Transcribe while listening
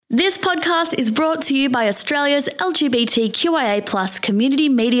This podcast is brought to you by Australia's LGBTQIA+ community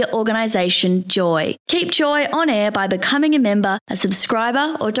media organisation, Joy. Keep Joy on air by becoming a member, a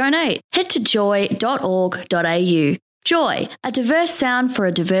subscriber or donate. Head to joy.org.au. Joy, a diverse sound for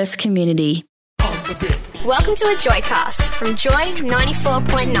a diverse community. Welcome to a Joycast from Joy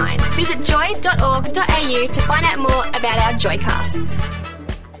 94.9. Visit joy.org.au to find out more about our Joycasts.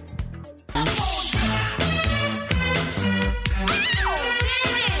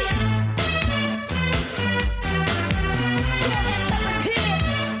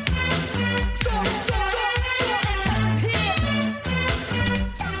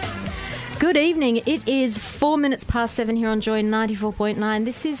 Good evening. It is 4 minutes past 7 here on Joy 94.9.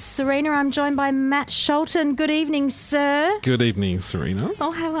 This is Serena. I'm joined by Matt Sholton. Good evening, sir. Good evening, Serena.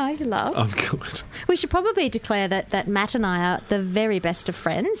 Oh, how are you, love? I'm good. We should probably declare that Matt and I are the very best of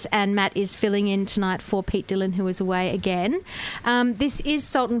friends, and Matt is filling in tonight for Pete Dillon, who is away again. This is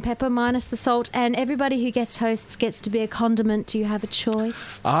Salt and Pepper minus the salt, and everybody who guest hosts gets to be a condiment. Do you have a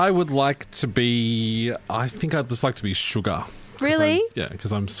choice? I would like to be... I think I'd just like to be sugar. Really?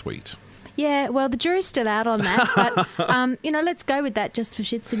 Because I'm sweet. Yeah, well, the jury's still out on that, but, let's go with that just for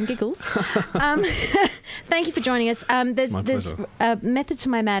shits and giggles. Thank you for joining us. There's a method to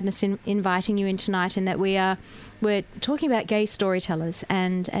my madness in inviting you in tonight, in that we're talking about gay storytellers,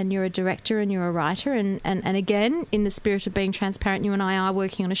 and you're a director and you're a writer, and again, in the spirit of being transparent, you and I are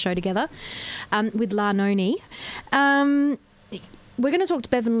working on a show together with La Noni. We're going to talk to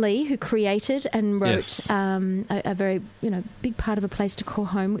Bevan Lee, who created and wrote a very big part of A Place to Call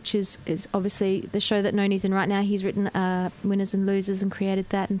Home, which is obviously the show that Noni's in right now. He's written Winners and Losers and created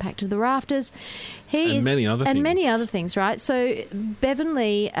that, and Packed to the Rafters. Many other things, right? So Bevan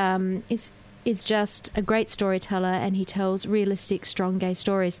Lee is just a great storyteller, and he tells realistic, strong gay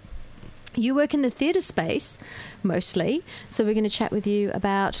stories. You work in the theatre space mostly, so we're going to chat with you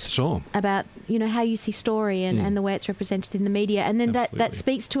about how you see story and the way it's represented in the media, and then that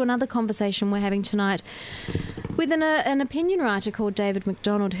speaks to another conversation we're having tonight with an opinion writer called David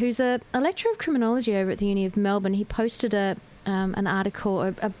McDonald, who's a lecturer of criminology over at the Uni of Melbourne. He posted an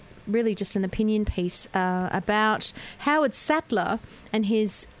article, really just an opinion piece about Howard Sattler and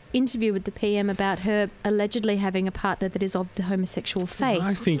his interview with the PM about her allegedly having a partner that is of the homosexual faith.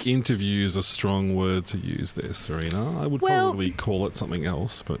 I think interview is a strong word to use there, Serena. I would probably call it something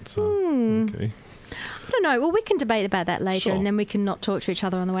else, but okay. I don't know. Well, we can debate about that later, and then we can not talk to each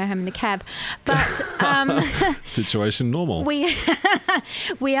other on the way home in the cab. But situation normal. We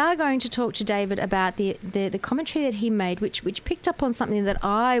are going to talk to David about the commentary that he made, which picked up on something that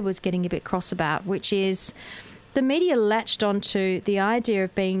I was getting a bit cross about, which is the media latched onto the idea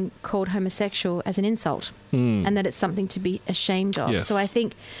of being called homosexual as an insult, and that it's something to be ashamed of. Yes. So I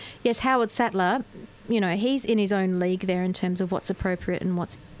think, yes, Howard Sattler, he's in his own league there in terms of what's appropriate and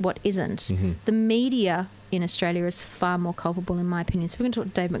what isn't. Mm-hmm. The media in Australia is far more culpable, in my opinion. So we're going to talk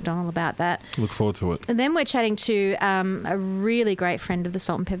to Dave McDonald about that. Look forward to it. And then we're chatting to a really great friend of the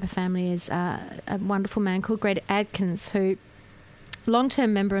Salt and Pepper family, is a wonderful man called Greg Adkins, who...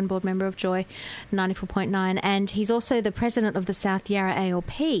 long-term member and board member of Joy 94.9, and he's also the president of the South Yarra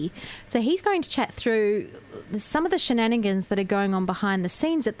ALP. So he's going to chat through some of the shenanigans that are going on behind the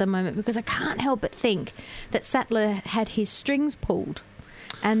scenes at the moment, because I can't help but think that Sattler had his strings pulled,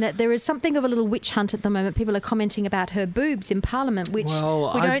 and that there is something of a little witch hunt at the moment. People are commenting about her boobs in Parliament, which we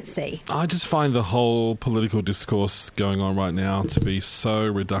don't see. I just find the whole political discourse going on right now to be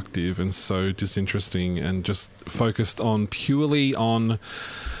so reductive and so disinteresting, and just focused on purely on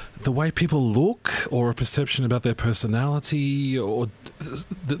the way people look, or a perception about their personality, or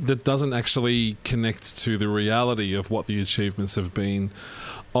that doesn't actually connect to the reality of what the achievements have been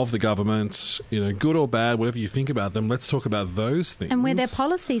of the government, good or bad, whatever you think about them. Let's talk about those things. And where their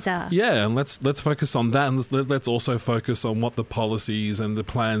policies are. Yeah, and let's focus on that, and let's also focus on what the policies and the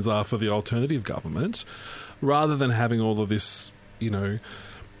plans are for the alternative government, rather than having all of this,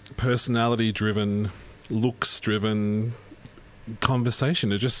 personality-driven, looks-driven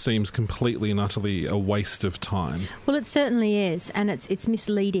conversation. It just seems completely and utterly a waste of time. Well, it certainly is, and it's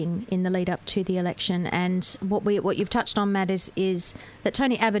misleading in the lead up to the election. And what you've touched on, Matt, is that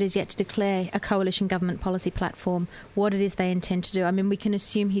Tony Abbott is yet to declare a coalition government policy platform, what it is they intend to do. I mean, we can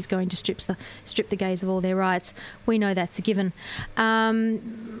assume he's going to strip the gays of all their rights. We know that's a given.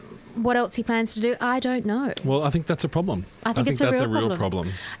 what else he plans to do, I don't know. Well, I think that's a problem. I think it's a real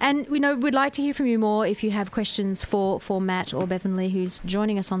problem. And, we'd like to hear from you more if you have questions for Matt or Bevan Lee, who's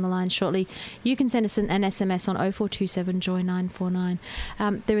joining us on the line shortly. You can send us an SMS on 0427 Joy 949.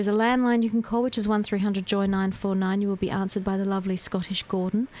 There is a landline you can call, which is 1300 Joy 949. You will be answered by the lovely Scottish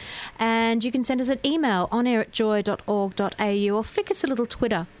Gordon. And you can send us an email onair@joy.org.au or flick us a little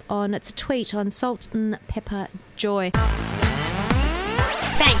Twitter it's a tweet on Salt and Pepper Joy.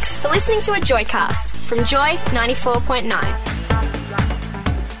 Thanks for listening to a Joycast from Joy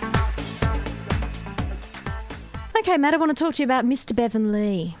 94.9. Okay, Matt, I want to talk to you about Mr. Bevan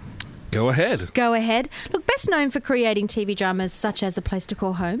Lee. Go ahead. Look, best known for creating TV dramas such as A Place to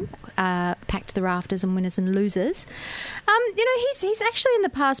Call Home, Packed to the Rafters and Winners and Losers. He's actually in the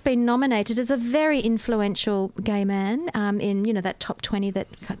past been nominated as a very influential gay man in, that top 20, that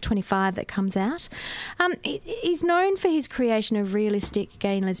 25 that comes out. He's known for his creation of realistic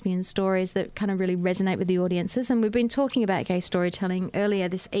gay and lesbian stories that kind of really resonate with the audiences. And we've been talking about gay storytelling earlier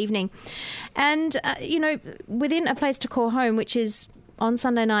this evening. And, within A Place to Call Home, which is on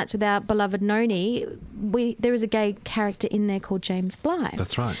Sunday nights with our beloved Noni, there is a gay character in there called James Bly.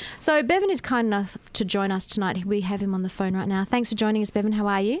 That's right. So Bevan is kind enough to join us tonight. We have him on the phone right now. Thanks for joining us, Bevan. How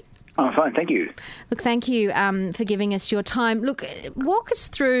are you? I'm fine, thank you. Look, thank you for giving us your time. Look, walk us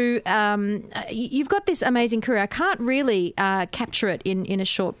through, you've got this amazing career. I can't really capture it in a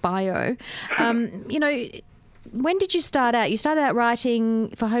short bio. When did you start out? You started out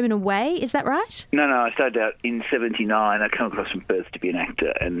writing for Home and Away, is that right? No, I started out in 79. I came across some births to be an actor,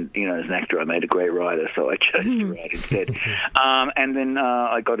 and, as an actor I made a great writer, so I chose to write instead. And then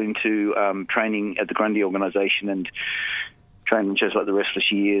I got into training at the Grundy organisation and trained in shows like The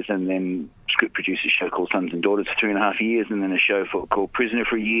Restless Years, and then script produced a show called Sons and Daughters for 3.5 years, and then a show called Prisoner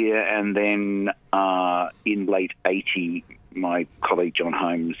for a year, and then in late 80, my colleague John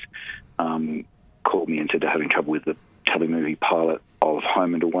Holmes called me and said they're having trouble with the telemovie pilot of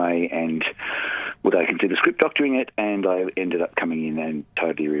Home and Away, and would I consider script doctoring it? And I ended up coming in and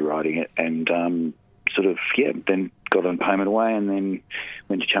totally rewriting it, and then got on Home and Away, and then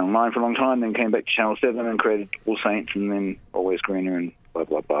went to Channel 9 for a long time, then came back to Channel 7 and created All Saints, and then Always Greener, and blah,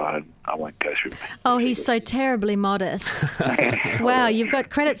 blah, blah. And I won't go through. Oh, he's so terribly modest. Wow, you've got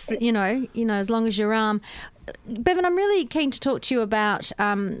credits that, as long as your arm. Bevan, I'm really keen to talk to you about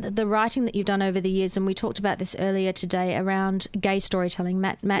the writing that you've done over the years, and we talked about this earlier today around gay storytelling.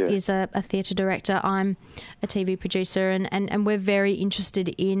 Matt is a theatre director. I'm a TV producer, and we're very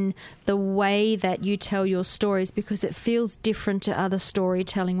interested in the way that you tell your stories because it feels different to other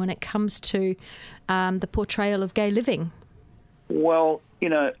storytelling when it comes to the portrayal of gay living. Well,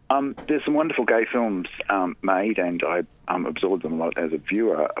 there's some wonderful gay films made, and I absorb them a lot as a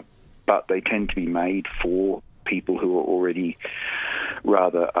viewer, but they tend to be made for people who are already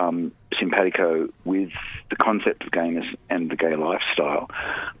rather simpatico with the concept of gayness and the gay lifestyle.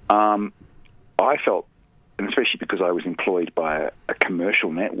 I felt, and especially because I was employed by a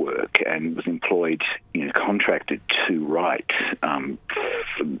commercial network and was employed, contracted to write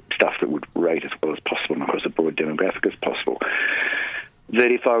stuff that would rate as well as possible and across a broad demographic as possible,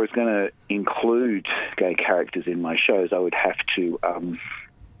 that if I was going to include gay characters in my shows, I would have to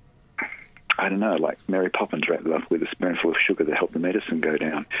like Mary Poppins wrapped up with a spoonful of sugar to help the medicine go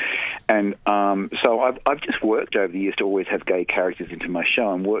down. And so I've just worked over the years to always have gay characters into my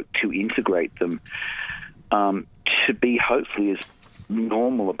show and work to integrate them to be hopefully as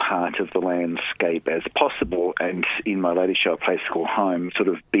normal a part of the landscape as possible. And in my latest show, A Place to Call Home, sort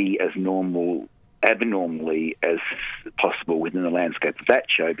of be as abnormally as possible within the landscape of that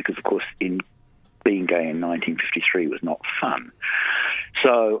show, because, of course, in being gay in 1953 was not fun.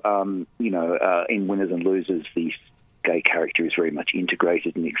 So, in Winners and Losers, the gay character is very much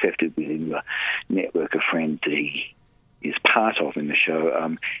integrated and accepted within the network of friends that he is part of in the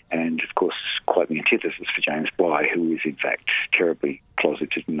show, and, of course, quite the antithesis for James Bly, who is, in fact, terribly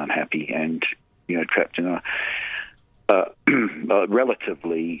closeted and unhappy and, trapped in a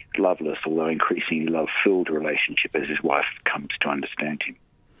relatively loveless, although increasingly love-filled relationship as his wife comes to understand him.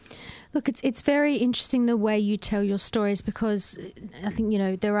 Look, it's very interesting the way you tell your stories, because I think,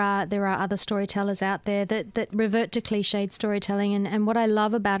 there are other storytellers out there that revert to cliched storytelling. And what I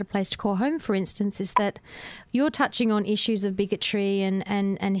love about A Place to Call Home, for instance, is that you're touching on issues of bigotry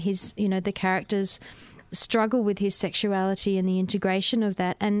and his, the characters struggle with his sexuality and the integration of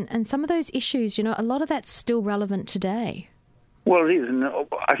that. And some of those issues, a lot of that's still relevant today. Well, it is. And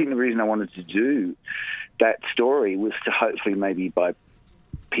I think the reason I wanted to do that story was to hopefully maybe by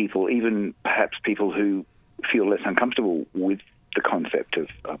people, even perhaps people who feel less uncomfortable with the concept of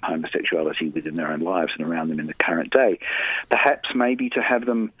homosexuality within their own lives and around them in the current day, perhaps maybe to have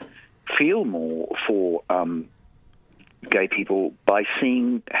them feel more for gay people by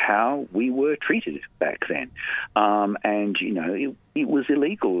seeing how we were treated back then. And, it was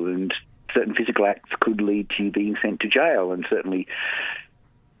illegal, and certain physical acts could lead to you being sent to jail, and certainly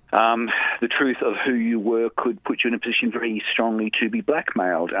the truth of who you were could put you in a position very strongly to be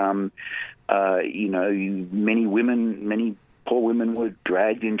blackmailed. Many poor women were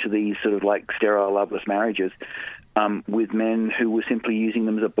dragged into these sort of like sterile, loveless marriages with men who were simply using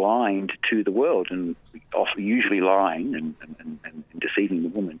them as a blind to the world, and usually lying and deceiving the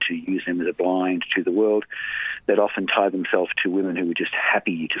woman to use them as a blind to the world. They'd often tie themselves to women who were just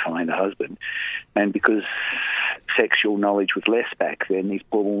happy to find a husband. And because sexual knowledge was less back then, these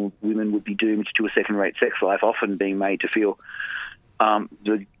poor women would be doomed to a second-rate sex life, often being made to feel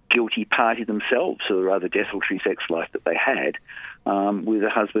the guilty party themselves for the rather desultory sex life that they had, with a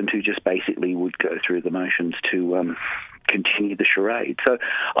husband who just basically would go through the motions to continue the charade. So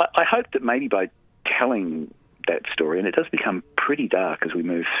I hope that maybe by telling that story, and it does become pretty dark as we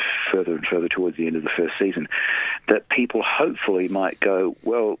move further and further towards the end of the first season, that people hopefully might go,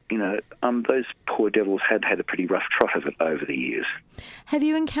 well, those poor devils had a pretty rough trot of it over the years. Have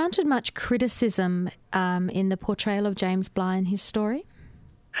you encountered much criticism in the portrayal of James Bligh in his story?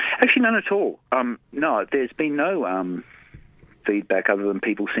 Actually, none at all. No, there's been no feedback other than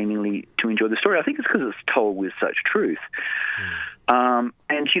people seemingly to enjoy the story. I think it's because it's told with such truth. And,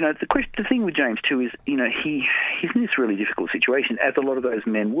 the thing with James, too, is, he's in this really difficult situation, as a lot of those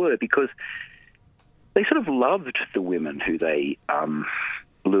men were, because they sort of loved the women who they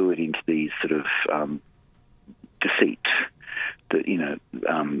lured into these sort of deceits,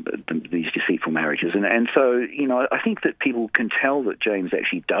 these deceitful marriages. And so, I think that people can tell that James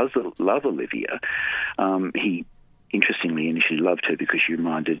actually does love Olivia. He interestingly initially loved her because she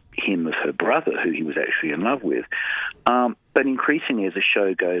reminded him of her brother, who he was actually in love with. But increasingly, as the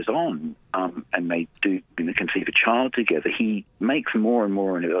show goes on, and they do conceive a child together, he makes more and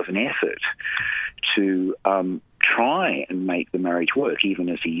more of an effort to try and make the marriage work, even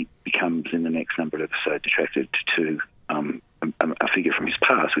as he becomes, in the next number of episodes, attracted to a figure from his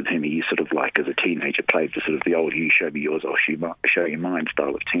past with whom he sort of like as a teenager played the sort of the old "you show me yours, I'll show you mine"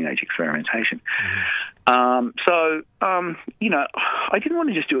 style of teenage experimentation. I didn't want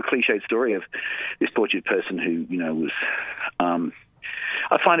to just do a cliched story of this tortured person who, was...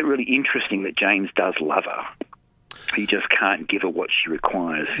 I find it really interesting that James does love her. He just can't give her what she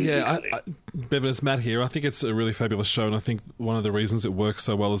requires. Yeah, Bevan, it's Matt here. I think it's a really fabulous show, and I think one of the reasons it works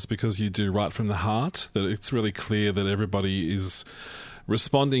so well is because you do right from the heart, that it's really clear that everybody is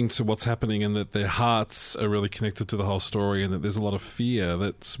responding to what's happening and that their hearts are really connected to the whole story, and that there's a lot of fear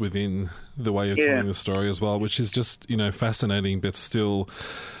that's within the way of telling the story as well, which is just, fascinating, but still...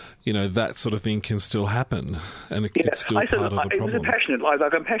 that sort of thing can still happen, and it's still part of the problem. It was I'm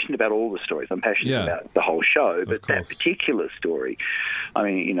passionate about all the stories. I'm passionate about the whole show, but that particular story,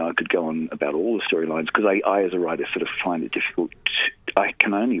 I could go on about all the storylines, because I, as a writer, sort of find it difficult. I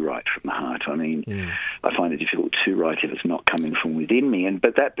can only write from the heart. I find it difficult to write if it's not coming from within me.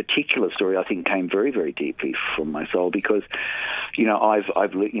 But that particular story, I think, came very, very deeply from my soul, because,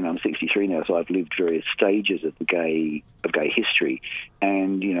 I'm 63 now, so I've lived various stages of gay history,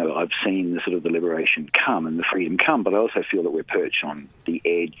 and I've seen the sort of the liberation come and the freedom come, but I also feel that we're perched on the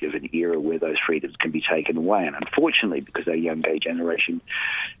edge of an era where those freedoms can be taken away. And unfortunately, because our young gay generation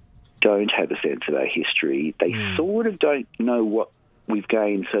don't have a sense of our history, they sort of don't know what we've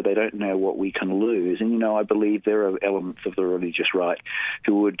gained, so they don't know what we can lose. And, I believe there are elements of the religious right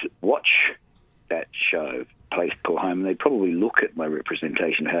who would watch that show, Place to Call Home, and they'd probably look at my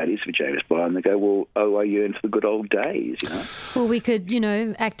representation of how it is for James Bligh, and they go, well, I yearn for the good old days, Well, we could,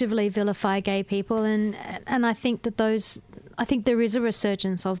 actively vilify gay people, and I think that I think there is a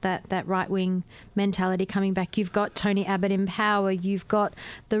resurgence of that right-wing mentality coming back. You've got Tony Abbott in power. You've got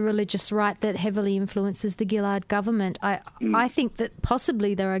the religious right that heavily influences the Gillard government. I think that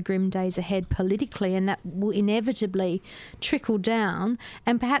possibly there are grim days ahead politically, and that will inevitably trickle down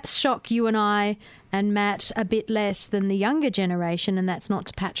and perhaps shock you and I and Matt a bit less than the younger generation, and that's not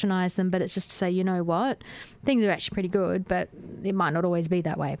to patronise them, but it's just to say, you know what, things are actually pretty good, but it might not always be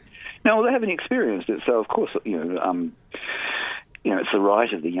that way. No, well, they haven't experienced it, so of course, it's the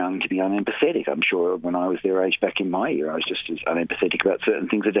right of the young to be unempathetic. I'm sure when I was their age back in my year, I was just as unempathetic about certain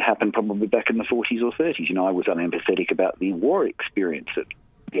things that had happened probably back in the 40s or 30s. I was unempathetic about the war experience that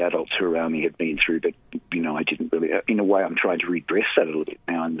the adults who were around me had been through, but, I didn't really... In a way, I'm trying to redress that a little bit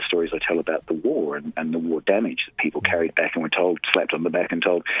now in the stories I tell about the war and the war damage that people carried back and were told, slapped on the back and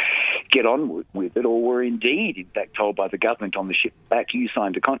told, get on with it, or were indeed, in fact, told by the government on the ship back, you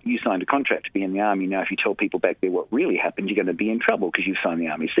signed a contract to be in the Army. Now, if you tell people back there what really happened, you're going to be in trouble because you've signed the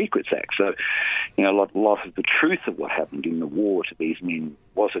Army Secrets Act. So, a lot of the truth of what happened in the war to these men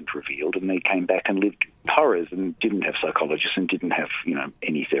wasn't revealed, and they came back and lived horrors and didn't have psychologists and didn't have,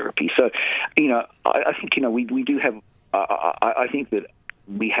 any therapy. So, I think, we do have... I think that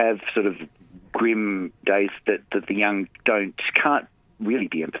we have sort of grim days that the young can't really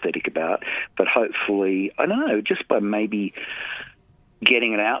be empathetic about, but hopefully, I don't know, just by maybe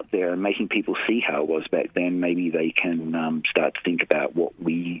getting it out there and making people see how it was back then, maybe they can start to think about what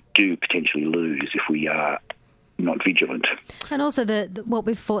we do potentially lose if we are not vigilant. And also what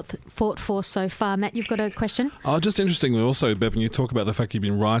we've fought for so far. Matt, you've got a question? Just interestingly also, Bevan, you talk about the fact you've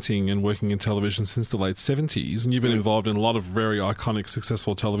been writing and working in television since the late 70s, and you've been involved in a lot of very iconic,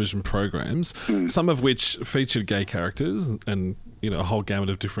 successful television programs, some of which featured gay characters and a whole gamut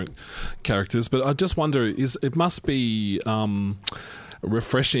of different characters. But I just wonder, it must be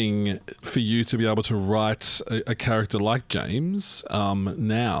refreshing for you to be able to write a character like James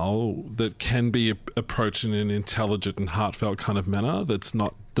now that can be approached in an intelligent and heartfelt kind of manner. It's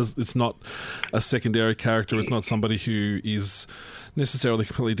not a secondary character. It's not somebody who is necessarily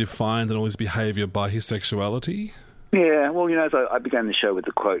completely defined in all his behaviour by his sexuality. Yeah, well, as I began the show with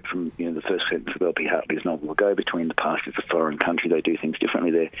the quote from the first sentence of L.P. Hartley's novel, "A go between the past is a foreign country. They do things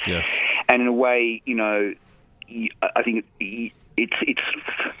differently there." Yes, and in a way, I think it's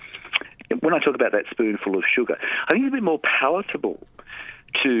when I talk about that spoonful of sugar, I think it's a bit more palatable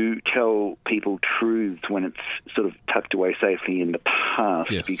to tell people truths when it's sort of tucked away safely in the past,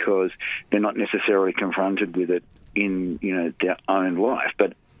 yes, because they're not necessarily confronted with it in their own life,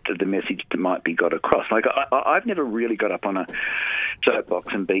 but the message that might be got across. Like I've never really got up on a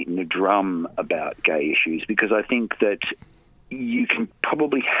soapbox and beaten a drum about gay issues, because I think that you can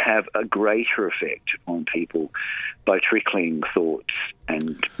probably have a greater effect on people by trickling thoughts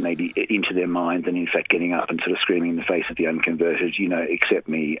and maybe into their mind than in fact getting up and sort of screaming in the face of the unconverted, accept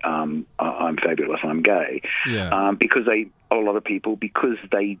me, I'm fabulous, I'm gay. Yeah. Because a lot of people, because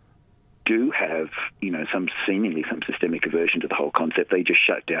they do have, some systemic aversion to the whole concept, they just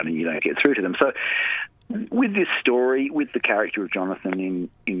shut down and you don't get through to them. So with this story, with the character of Jonathan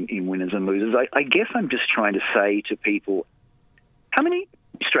in Winners and Losers, I guess I'm just trying to say to people, how many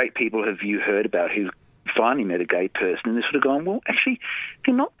straight people have you heard about who finally met a gay person and they're sort of going, well, actually,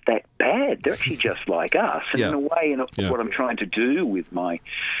 they're not that bad. They're actually just like us. And in a way, what I'm trying to do with my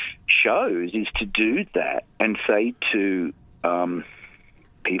shows is to do that and say to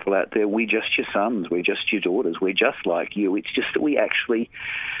people out there, we're just your sons, we're just your daughters, we're just like you. It's just that we actually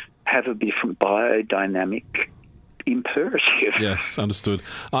have a different biodynamic imperative. Yes, understood.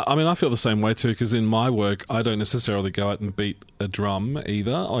 I feel the same way too, because in my work I don't necessarily go out and beat a drum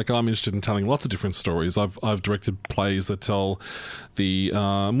either. Like, I'm interested in telling lots of different stories. I've directed plays that tell the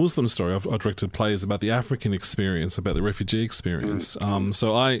Muslim story. I've directed plays about the African experience, about the refugee experience.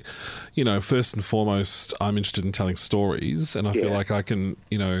 So I, first and foremost, I'm interested in telling stories, and I feel like I can,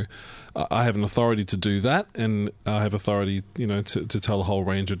 I have an authority to do that, and I have authority, to tell a whole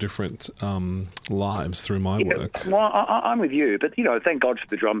range of different lives through my work. Well, I'm with you, but thank God for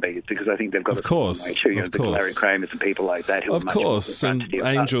the drum beaters, because I think they've got of course, way too. The Larry Kramers and people like that. Who of course, and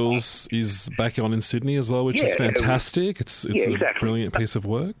Angels is back on in Sydney as well, which is fantastic. It's a brilliant piece of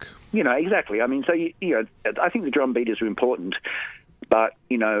work. Exactly. I mean, so I think the drum beaters are important, but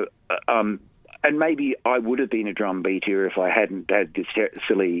and maybe I would have been a drum beater if I hadn't had this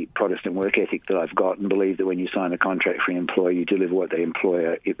silly Protestant work ethic that I've got and believe that when you sign a contract for an employer, you deliver what the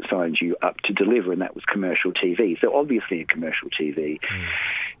employer signs you up to deliver, and that was commercial TV. So obviously in commercial TV,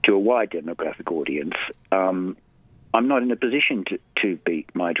 to a wide demographic audience, I'm not in a position to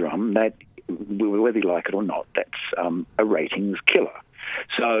beat my drum. That, whether you like it or not, that's a ratings killer.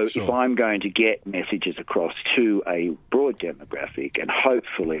 So if I'm going to get messages across to a broad demographic and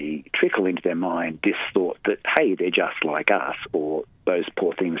hopefully trickle into their mind this thought that, hey, they're just like us, or those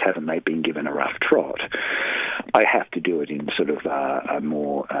poor things, haven't they been given a rough trot, I have to do it in sort of a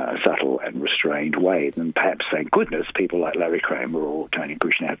more subtle and restrained way than perhaps, thank goodness, people like Larry Kramer or Tony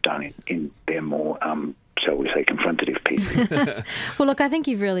Kushner have done in their more shall we say, confrontative piece. Well, look, I think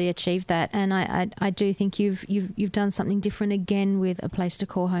you've really achieved that, and I do think you've done something different again with A Place to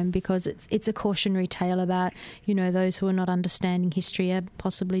Call Home, because it's a cautionary tale about, you know, those who are not understanding history are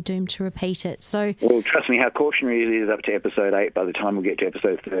possibly doomed to repeat it. So, well, trust me, how cautionary it is up to episode 8. By the time we get to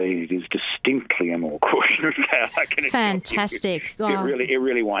episode 30, it is distinctly a more cautionary tale. Fantastic. It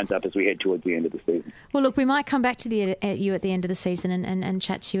really winds up as we head towards the end of the season. Well, look, we might come back to you at the end of the season and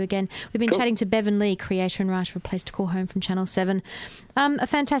chat to you again. We've been chatting to Bevan Lee, creator and writer of A Place to Call Home from Channel 7. A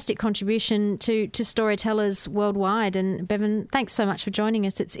fantastic contribution to storytellers worldwide. And Bevan, thanks so much for joining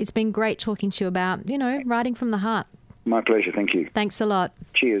us. It's been great talking to you about, you know, writing from the heart. My pleasure. Thank you. Thanks a lot.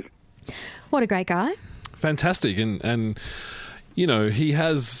 Cheers. What a great guy. Fantastic. And you know, he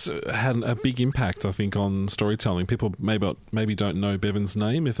has had a big impact, I think, on storytelling. People maybe don't know Bevan's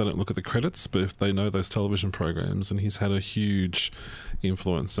name if they don't look at the credits, but if they know those television programs, and he's had a huge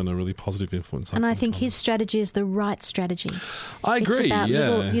influence and a really positive influence. I think his strategy is the right strategy. I agree, it's about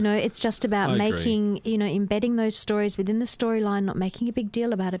yeah. It's just about embedding those stories within the storyline, not making a big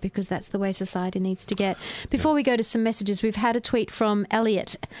deal about it, because that's the way society needs to get. Before we go to some messages, we've had a tweet from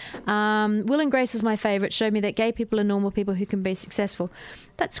Elliot. Will and Grace is my favourite. Showed me that gay people are normal people who can be successful.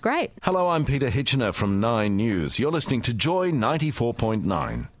 That's great. Hello, I'm Peter Hitchener from 9 News. You're listening to Joy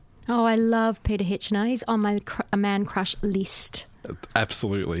 94.9. Oh, I love Peter Hitchener. He's on my man crush list.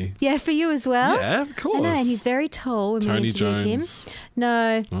 Absolutely. Yeah, for you as well? Yeah, of course. I know, and he's very tall when Tony we interviewed Jones. him.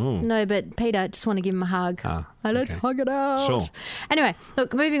 No, but Peter, I just want to give him a hug. Let's hug it out. Sure. Anyway,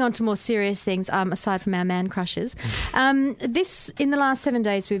 look, moving on to more serious things, aside from our man crushes. In the last 7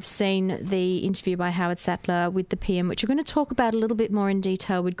 days, we've seen the interview by Howard Sattler with the PM, which we're going to talk about a little bit more in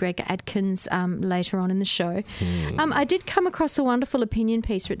detail with Greg Adkins later on in the show. I did come across a wonderful opinion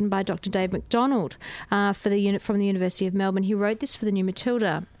piece written by Dr. Dave McDonald from the University of Melbourne. He wrote this for the New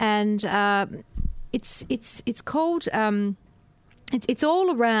Matilda, and it's called... It's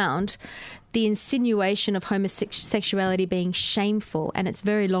all around the insinuation of homosexuality being shameful, and its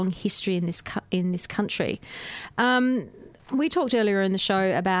very long history in this country. We talked earlier in the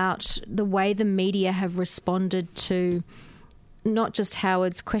show about the way the media have responded to not just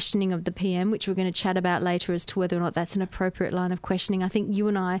Howard's questioning of the PM, which we're going to chat about later as to whether or not that's an appropriate line of questioning. I think you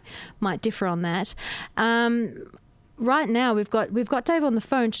and I might differ on that. Right now, we've got Dave on the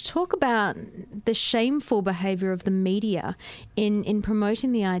phone to talk about the shameful behaviour of the media in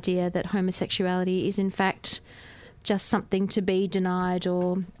promoting the idea that homosexuality is in fact just something to be denied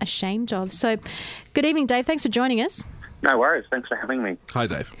or ashamed of. So, good evening, Dave. Thanks for joining us. No worries. Thanks for having me. Hi,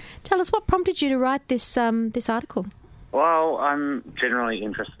 Dave. Tell us, what prompted you to write this article? Well, I'm generally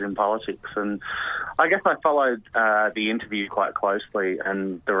interested in politics, and I guess I followed the interview quite closely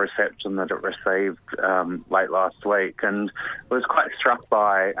and the reception that it received late last week, and was quite struck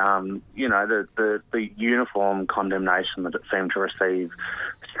by, the uniform condemnation that it seemed to receive,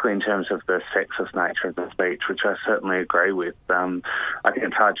 particularly in terms of the sexist nature of the speech, which I certainly agree with. I think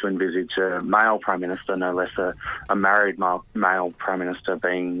it's hard to envisage a male Prime Minister, no less a married male Prime Minister,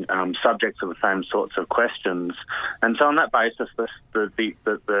 being subject to the same sorts of questions. And so on that basis,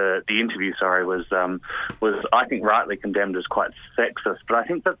 the interview, was I think rightly condemned as quite sexist. But I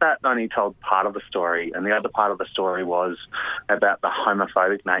think that only told part of the story, and the other part of the story was about the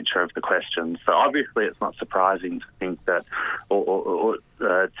homophobic nature of the questions. So obviously, it's not surprising to think that,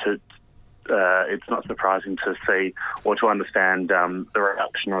 it's not surprising to see or to understand the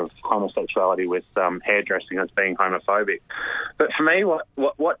reduction of homosexuality with hairdressing as being homophobic. But for me,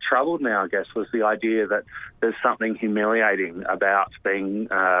 what troubled me, I guess, was the idea that there's something humiliating about being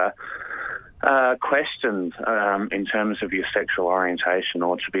questioned in terms of your sexual orientation,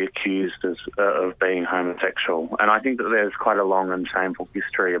 or to be accused of being homosexual. And I think that there's quite a long and shameful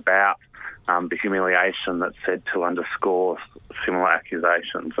history about the humiliation that's said to underscore similar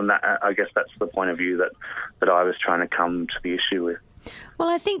accusations. And that, I guess that's the point of view that I was trying to come to the issue with. Well,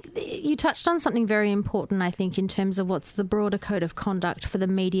 I think you touched on something very important, I think, in terms of what's the broader code of conduct for the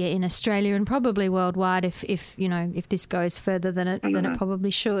media in Australia and probably worldwide if this goes further than it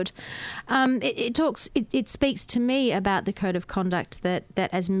probably should. It speaks to me about the code of conduct that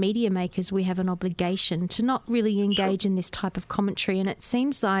as media makers we have an obligation to not really engage in this type of commentary, and it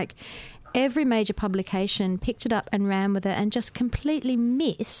seems like every major publication picked it up and ran with it and just completely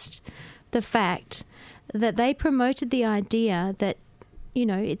missed the fact that they promoted the idea that,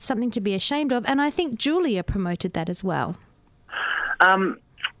 it's something to be ashamed of. And I think Julia promoted that as well. I'm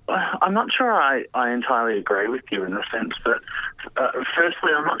not sure I entirely agree with you in the sense that,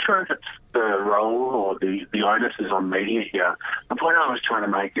 firstly, I'm not sure if it's the role or the onus is on media here. The point I was trying to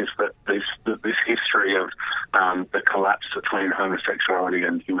make is that this history of the collapse between homosexuality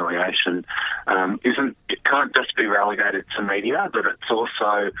and humiliation it can't just be relegated to media, but it's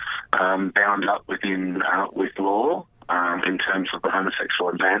also bound up with law. In terms of the homosexual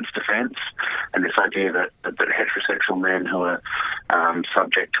advance defence, and this idea that heterosexual men who are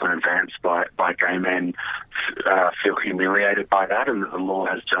subject to an advance by gay men feel humiliated by that, and that the law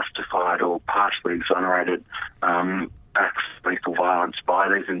has justified or partially exonerated acts of lethal violence by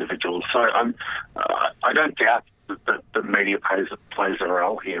these individuals. So I don't doubt that the media plays a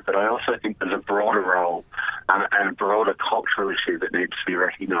role here, but I also think there's a broader role and a broader cultural issue that needs to be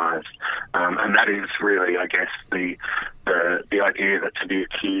recognised, and that is really, I guess, the idea that to be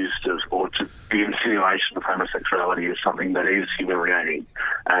accused of, or to the insinuation of homosexuality is something that is humiliating,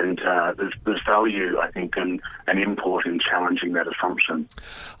 and there's value, I think, and import in challenging that assumption.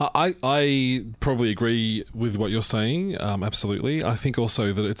 I probably agree with what you're saying, absolutely. I think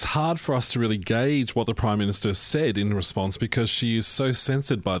also that it's hard for us to really gauge what the Prime Minister said in response, because she is so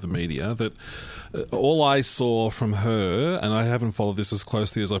censored by the media that all I saw from her, and I haven't followed this as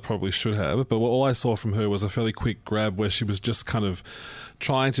closely as I probably should have, but all I saw from her was a fairly quick grab where she was just kind of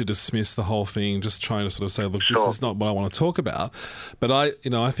trying to dismiss the whole thing, just trying to sort of say, look, This is not what I want to talk about. But I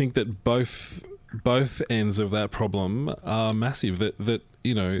think that both ends of that problem are massive, that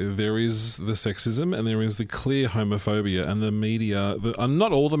there is the sexism and there is the clear homophobia, and the media,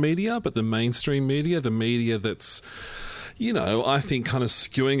 not all the media, but the mainstream media, the media that's, I think kind of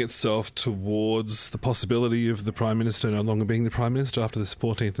skewing itself towards the possibility of the Prime Minister no longer being the Prime Minister after this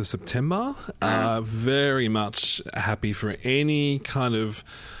 14th of September, very much happy for any kind of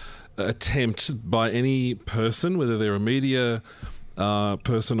attempt by any person, whether they're a media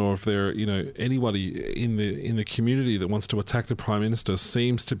person or if they're anybody in the community that wants to attack the Prime Minister,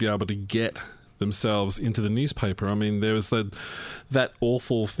 seems to be able to get themselves into the newspaper. I mean, there was that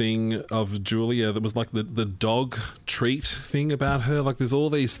awful thing of Julia that was like the dog treat thing about her. Like, there's all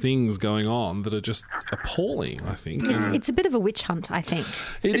these things going on that are just appalling, I think. It's a bit of a witch hunt, I think.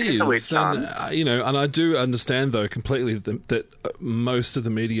 It is a witch hunt. And I do understand, though, completely that most of the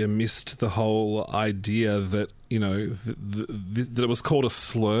media missed the whole idea that that it was called a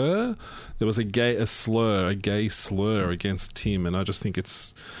slur. There was a gay slur against Tim, and I just think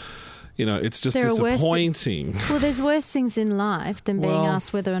it's just disappointing. There's worse things in life than being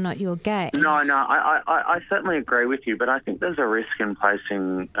asked whether or not you're gay. No, I certainly agree with you, but I think there's a risk in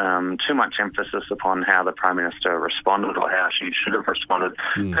placing too much emphasis upon how the Prime Minister responded or how she should have responded.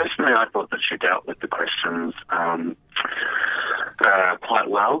 Personally, I thought that she dealt with the questions quite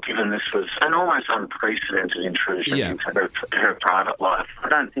well, given this was an almost unprecedented intrusion into her private life. I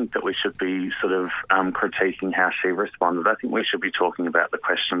don't think that we should be sort of critiquing how she responded. I think we should be talking about the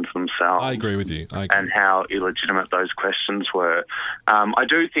questions themselves. I agree with you. And how illegitimate those questions were. I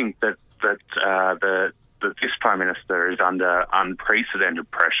do think that this Prime Minister is under unprecedented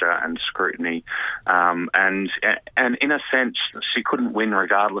pressure and scrutiny, and in a sense, she couldn't win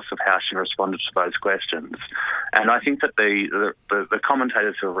regardless of how she responded to those questions. And I think that the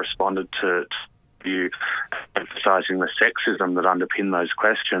commentators who have responded to you emphasising the sexism that underpin those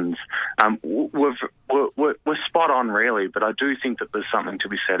questions were spot on, really. But I do think that there's something to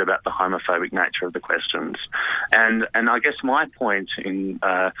be said about the homophobic nature of the questions, and I guess my point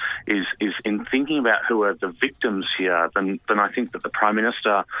is in thinking about who are the victims here. Then I think that the Prime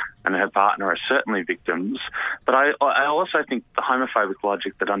Minister and her partner are certainly victims, but I also think the homophobic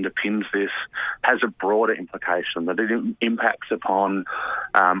logic that underpins this has a broader implication, that it impacts upon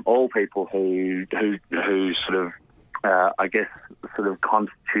all people who sort of sort of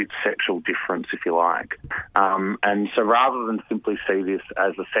constitute sexual difference, if you like. And so rather than simply see this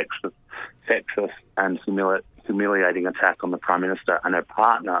as a sexist and humiliating attack on the Prime Minister and her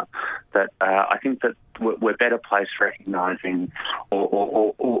partner, that I think that we're better placed recognising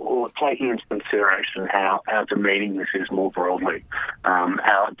or taking into consideration how demeaning this is more broadly,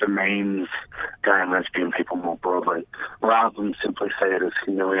 how it demeans gay and lesbian people more broadly, rather than simply see it as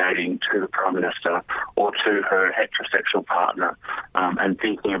humiliating to the Prime Minister or to her heterosexual partner, and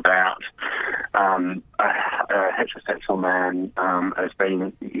thinking about a heterosexual man as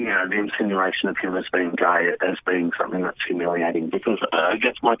being, the insinuation of him as being gay as being something that's humiliating. Because I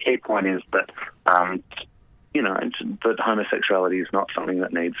guess my key point is that that homosexuality is not something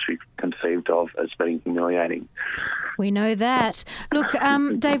that needs to be conceived of as being humiliating. We know that. Look,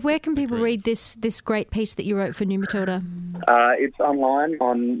 Dave, where can people read this great piece that you wrote for New Matilda? It's online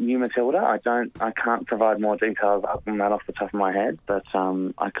on New Matilda. I can't provide more details other than that off the top of my head, but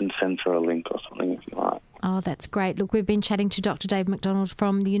I can send through a link or something if you like. Oh, that's great. Look, we've been chatting to Dr. Dave McDonald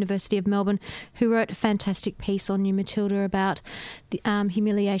from the University of Melbourne, who wrote a fantastic piece on New Matilda about the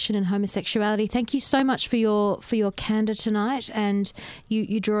humiliation and homosexuality. Thank you so much for your candour tonight, and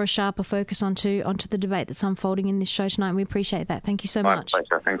you draw a sharper focus onto the debate that's unfolding in this show tonight, and we appreciate that. Thank you so much. My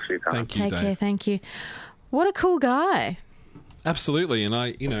pleasure. Thanks for your time. Thank you, Take Dave. care. Thank you. What a cool guy. Absolutely, and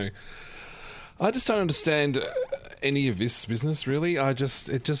I just don't understand any of this business, really. It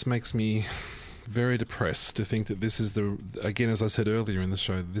just makes me very depressed to think that this is again, as I said earlier in the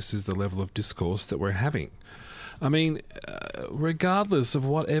show, this is the level of discourse that we're having. I mean, regardless of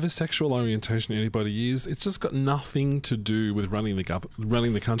whatever sexual orientation anybody is, it's just got nothing to do with running the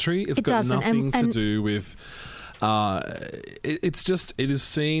country. It's got nothing to do with... it is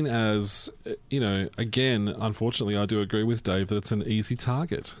seen as, again, unfortunately, I do agree with Dave that it's an easy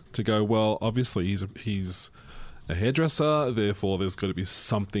target to go, well, obviously he's a hairdresser, therefore there's got to be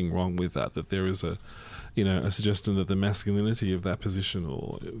something wrong with that there is a suggestion that the masculinity of that position,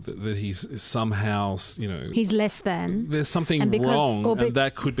 or that he's somehow, he's less than. There's something wrong, and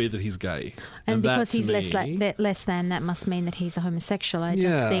that could be that he's gay. And because he's less than, that must mean that he's a homosexual.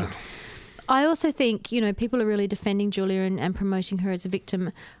 I also think, people are really defending Julia and promoting her as a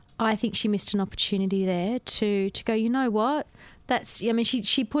victim. I think she missed an opportunity there to go, you know what?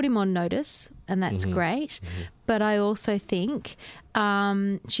 She put him on notice, and that's great. Mm-hmm. But I also think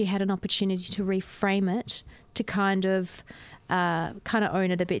she had an opportunity to reframe it, to kind of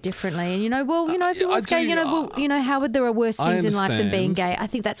own it a bit differently. And, if he was gay, Howard, there are worse things in life than being gay. I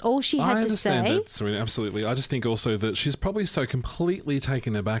think that's all she had to say. I understand that, Serena, absolutely. I just think also that she's probably so completely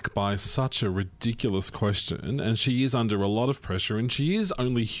taken aback by such a ridiculous question, and she is under a lot of pressure, and she is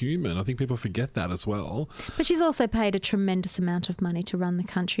only human. I think people forget that as well. But she's also paid a tremendous amount of money to run the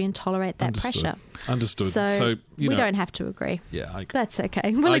country and tolerate that pressure. Understood. So we don't have to agree. Yeah, I agree. That's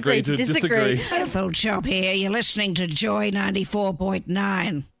okay. We'll agree to disagree. Ethel Chop here. You're listening to Joy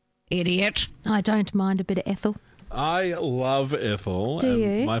 94.9. Idiot. I don't mind a bit of Ethel. I love Ethel. Do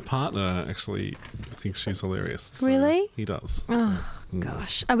you? My partner actually thinks she's hilarious. So really? He does. Oh,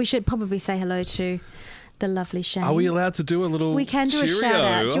 gosh. We should probably say hello to the lovely Shane. Are we allowed to do a little We can do cheerio? A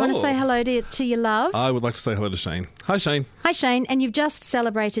shout-out. Do you want to say hello to your love? I would like to say hello to Shane. Hi, Shane. Hi, Shane. And you've just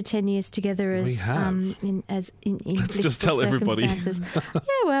celebrated 10 years together as... We have. In Let's just tell everybody. Yeah,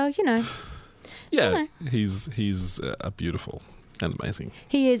 well, Yeah, he's beautiful and amazing.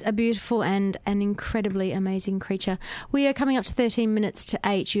 He is a beautiful and an incredibly amazing creature. We are coming up to 13 minutes to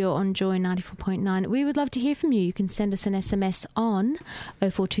 8. You're on Joy 94.9. We would love to hear from you. You can send us an SMS on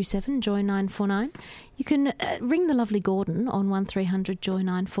 0427 Joy 949. You can ring the lovely Gordon on 1300 Joy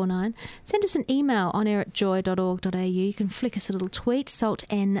 949. Send us an email on air at joy.org.au. You can flick us a little tweet, salt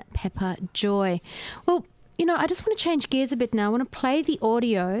and pepper joy. Well, I just want to change gears a bit now. I want to play the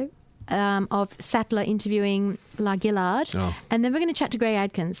audio of Sattler interviewing Gillard, and then we're going to chat to Greg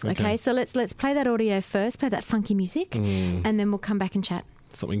Adkins. Okay, so let's play that audio first, play that funky music, and then we'll come back and chat.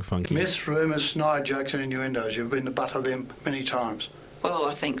 Something funky. Myths, rumours, snide jokes and innuendos. You've been the butt of them many times. Well,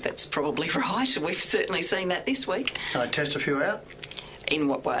 I think that's probably right. We've certainly seen that this week. Can I test a few out? In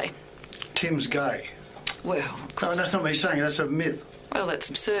what way? Tim's gay. Well, no, that's not me saying it, that's a myth. Well, that's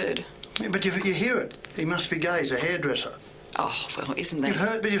absurd. Yeah, but you hear it. He must be gay. He's a hairdresser. Oh, well, isn't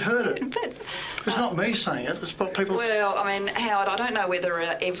that... You've heard it. But, it's not me saying it, it's what people... Well, I mean, Howard, I don't know whether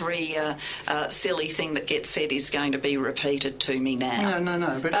every silly thing that gets said is going to be repeated to me now.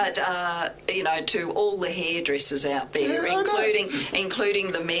 No. But to all the hairdressers out there,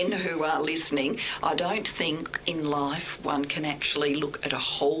 including the men who are listening, I don't think in life one can actually look at a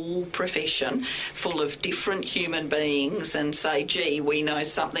whole profession full of different human beings and say, gee, we know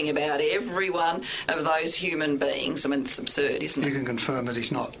something about every one of those human beings. I mean, it's absurd. Isn't it? You can confirm that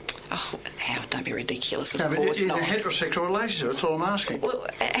he's not. Oh, Howard, don't be ridiculous, of course not. In a heterosexual relationship, that's all I'm asking. Well,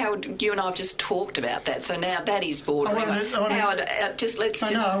 Howard, you and I have just talked about that, so now that is bordering. Howard,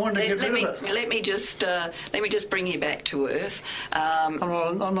 I wanted to get rid of it. Let me just bring you back to earth. I'm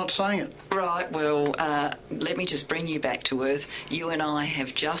not saying it. Right, well, let me just bring you back to earth. You and I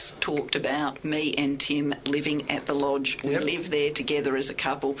have just talked about me and Tim living at the lodge. Yep. We live there together as a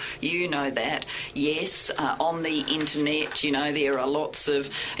couple. You know that. Yes, on the internet, there are lots of,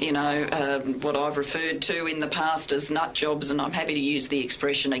 what I've referred to in the past as nut jobs, and I'm happy to use the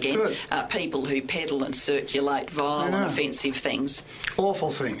expression again, people who peddle and circulate vile and offensive things.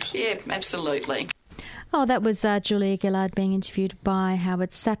 Awful things. Yeah, absolutely. Oh, that was Julia Gillard being interviewed by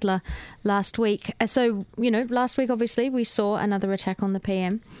Howard Sattler last week. So, last week, obviously, we saw another attack on the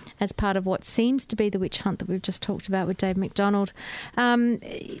PM as part of what seems to be the witch hunt that we've just talked about with Dave McDonald.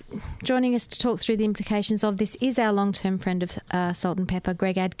 Joining us to talk through the implications of this is our long-term friend of Salt and Pepper,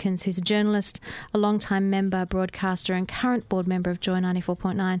 Greg Adkins, who's a journalist, a long-time member, broadcaster and current board member of Joy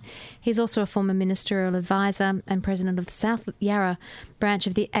 94.9. He's also a former ministerial advisor and president of the South Yarra branch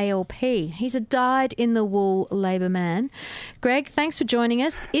of the ALP. He's a dyed-in-the-wool Labor man. Greg, thanks for joining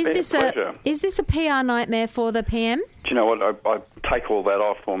us. Is this a PR nightmare for the PM? Do you know what? I take all that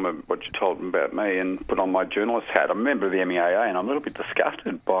off from what you told them about me and put on my journalist hat. I'm a member of the MEAA and I'm a little bit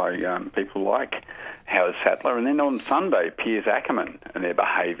disgusted by people like Howard Sattler. And then on Sunday, Piers Ackerman and their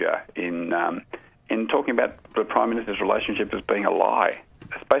behaviour in talking about the Prime Minister's relationship as being a lie.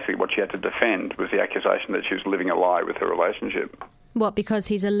 That's basically what she had to defend, was the accusation that she was living a lie with her relationship. What, because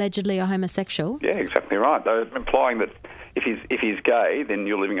he's allegedly a homosexual? Yeah, exactly right. They were implying that if he's gay, then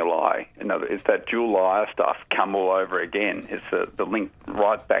you're living a lie. It's that dual liar stuff come all over again. It's the link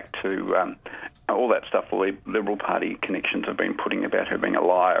right back to all that stuff the Liberal Party connections have been putting about her being a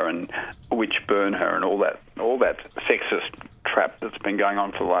liar and witch burn her and all that sexist trap that's been going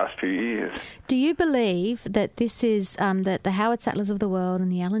on for the last few years. Do you believe that this is that the Howard Sattlers of the world and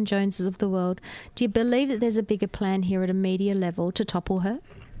the Alan Joneses of the world, do you believe that there's a bigger plan here at a media level to topple her?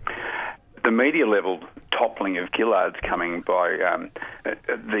 The media level toppling of Gillard's coming by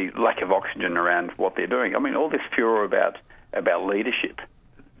the lack of oxygen around what they're doing. I mean, all this furor about leadership.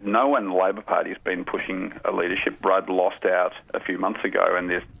 No one in the Labor Party has been pushing a leadership. Rudd lost out a few months ago, and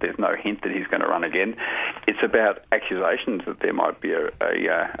there's no hint that he's going to run again. It's about accusations that there might be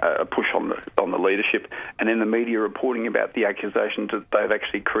a push on the leadership, and then the media reporting about the accusations that they've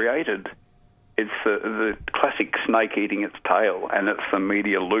actually created. It's the classic snake eating its tail, and it's the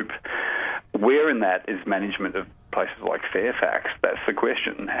media loop. Where in that is management of places like Fairfax? That's the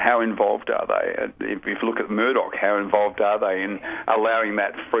question. How involved are they? If you look at Murdoch, how involved are they in allowing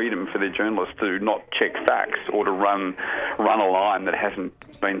that freedom for their journalists to not check facts or to run a line that hasn't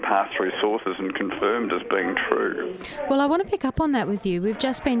been passed through sources and confirmed as being true? Well, I want to pick up on that with you. We've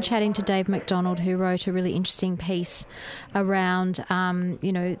just been chatting to Dave McDonald, who wrote a really interesting piece around,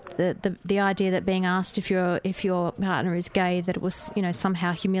 the idea that being asked if your partner is gay, that it was,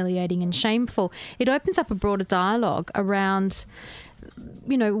 somehow humiliating and shameful. It opens up a broader dialogue around,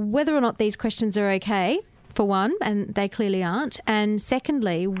 whether or not these questions are okay, for one, and they clearly aren't. And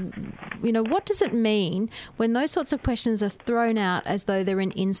secondly, what does it mean when those sorts of questions are thrown out as though they're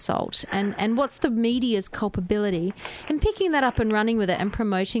an insult? And what's the media's culpability in picking that up and running with it and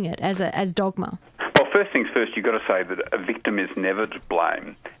promoting it as dogma? Well, first things first, you've got to say that a victim is never to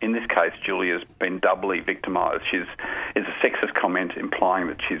blame. In this case, Julia's been doubly victimised. It's a sexist comment implying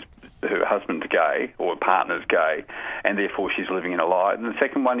that her husband's gay or partner's gay, and therefore she's living in a lie. And the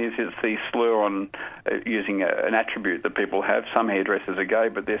second one is the slur on using an attribute that people have. Some hairdressers are gay,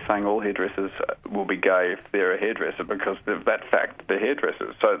 but they're saying all hairdressers will be gay if they're a hairdresser because of that fact they're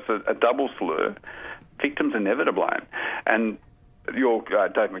hairdressers. So it's a double slur. Victims are never to blame. And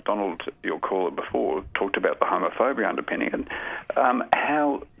Dave McDonald, your caller before, talked about the homophobia underpinning. And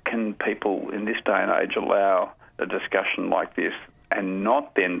how can people in this day and age allow a discussion like this and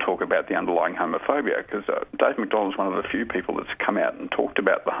not then talk about the underlying homophobia? Because Dave McDonald's one of the few people that's come out and talked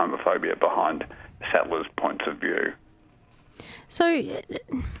about the homophobia behind Sattler's points of view. So,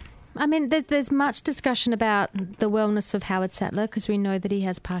 I mean, there's much discussion about the wellness of Howard Sattler because we know that he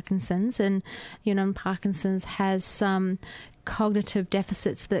has Parkinson's, and Parkinson's has some cognitive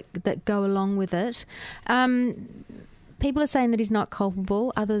deficits that go along with it. People are saying that he's not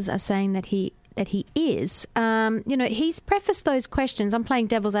culpable. Others are saying that he is. He's prefaced those questions. I'm playing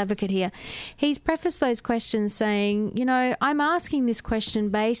devil's advocate here. He's prefaced those questions saying, I'm asking this question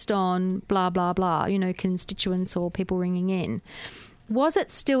based on blah, blah, blah, constituents or people ringing in. Was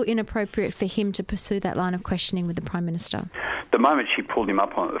it still inappropriate for him to pursue that line of questioning with the Prime Minister? The moment she pulled him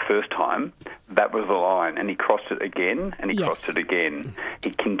up on it the first time, that was the line, and he crossed it again, and he crossed it again. He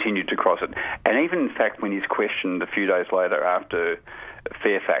continued to cross it. And even, in fact, when he's questioned a few days later after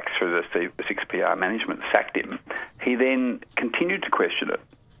Fairfax, through the 6PR management, sacked him, he then continued to question it.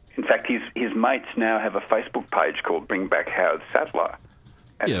 In fact, his mates now have a Facebook page called Bring Back Howard Sattler.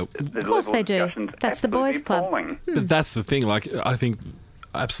 Yeah, of course they do. That's the boys' club. But that's the thing. I think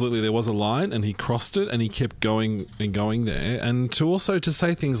absolutely there was a line, and he crossed it, and he kept going and going there. And to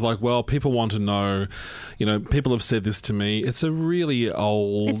say things like, "Well, people want to know," people have said this to me. It's a really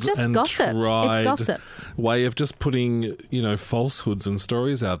old and tried way of just putting falsehoods and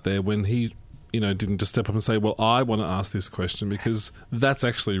stories out there when he didn't just step up and say, well, I want to ask this question, because that's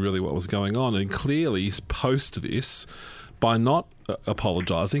actually really what was going on. And clearly post this, by not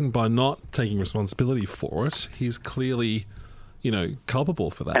apologising, by not taking responsibility for it, he's clearly,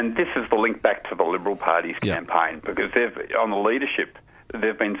 culpable for that. And this is the link back to the Liberal Party's campaign, because on the leadership,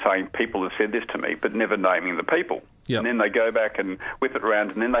 they've been saying people have said this to me, but never naming the people. Yep. And then they go back and whip it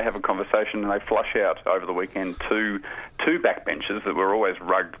around, and then they have a conversation, and they flush out over the weekend two backbenchers that were always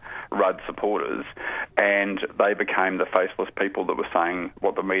Rudd supporters, and they became the faceless people that were saying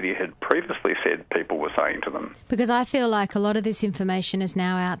what the media had previously said people were saying to them. Because I feel like a lot of this information is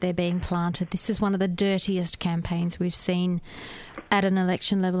now out there being planted. This is one of the dirtiest campaigns we've seen at an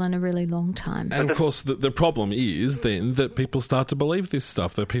election level in a really long time. And of course, the problem is then that people start to believe this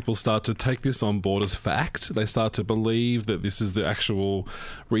stuff, that people start to take this on board as fact. They start to believe that this is the actual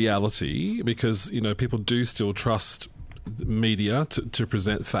reality, because, people do still trust media to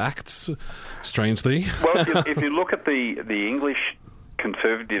present facts, strangely. Well, if you look at the English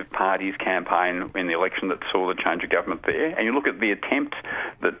Conservative Party's campaign in the election that saw the change of government there, and you look at the attempt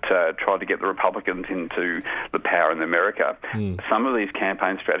that tried to get the Republicans into the power in America, some of these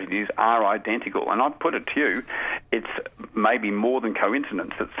campaign strategies are identical. And I'd put it to you, it's maybe more than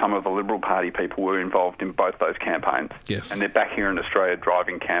coincidence that some of the Liberal Party people were involved in both those campaigns. Yes. And they're back here in Australia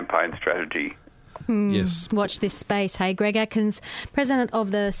driving campaign strategy. Yes. Watch this space. Hey, Greg Atkins, President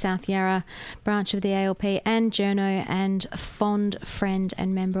of the South Yarra branch of the ALP, and journo and fond friend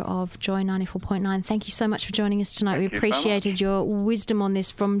and member of Joy 94.9. Thank you so much for joining us tonight. We appreciated your wisdom on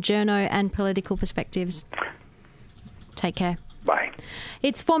this from journo and political perspectives. Take care. Bye.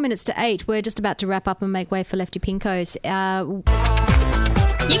 It's 4 minutes to 8. We're just about to wrap up and make way for Lefty Pinkos.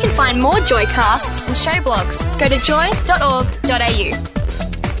 You can find more Joycasts and show blogs. Go to joy.org.au.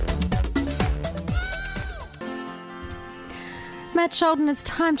 Matt Sheldon, it's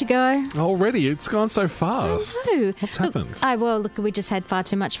time to go. Already? It's gone so fast. I know. What's happened? Look, we just had far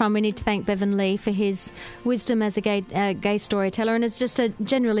too much fun. We need to thank Bevan Lee for his wisdom as a gay storyteller, and is just a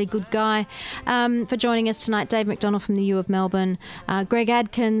generally good guy, for joining us tonight. Dave McDonald from the U of Melbourne. Greg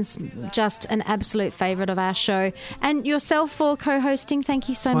Adkins, just an absolute favourite of our show. And yourself for co-hosting. Thank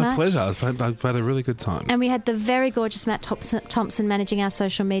you so much. My pleasure. I've had a really good time. And we had the very gorgeous Matt Thompson managing our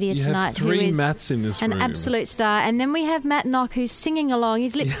social media tonight. You have three Matts in this room. An absolute star. And then we have Matt Knock, who's singing along.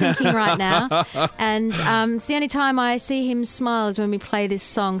 He's lip-syncing right now. And it's the only time I see him smile is when we play this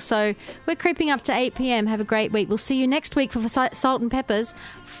song. So we're creeping up to 8 p.m. Have a great week. We'll see you next week for Salt and Pepper's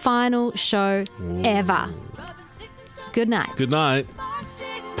final show ever. Good night. Good night.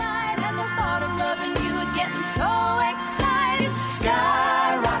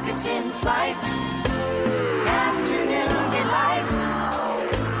 Sky rockets in flight. Afternoon delight.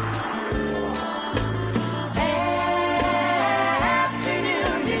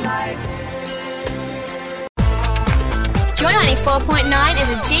 Afternoon delight. Joy 94.9 is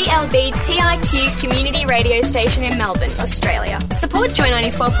a GLBTIQ community radio station in Melbourne, Australia. Support Joy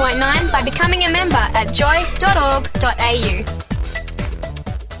 94.9 by becoming a member at joy.org.au.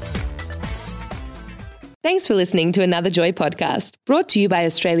 Thanks for listening to another Joy podcast, brought to you by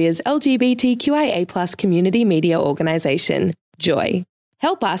Australia's LGBTQIA+ community media organisation, Joy.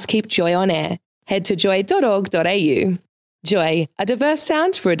 Help us keep Joy on air. Head to joy.org.au. Joy, a diverse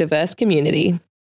sound for a diverse community.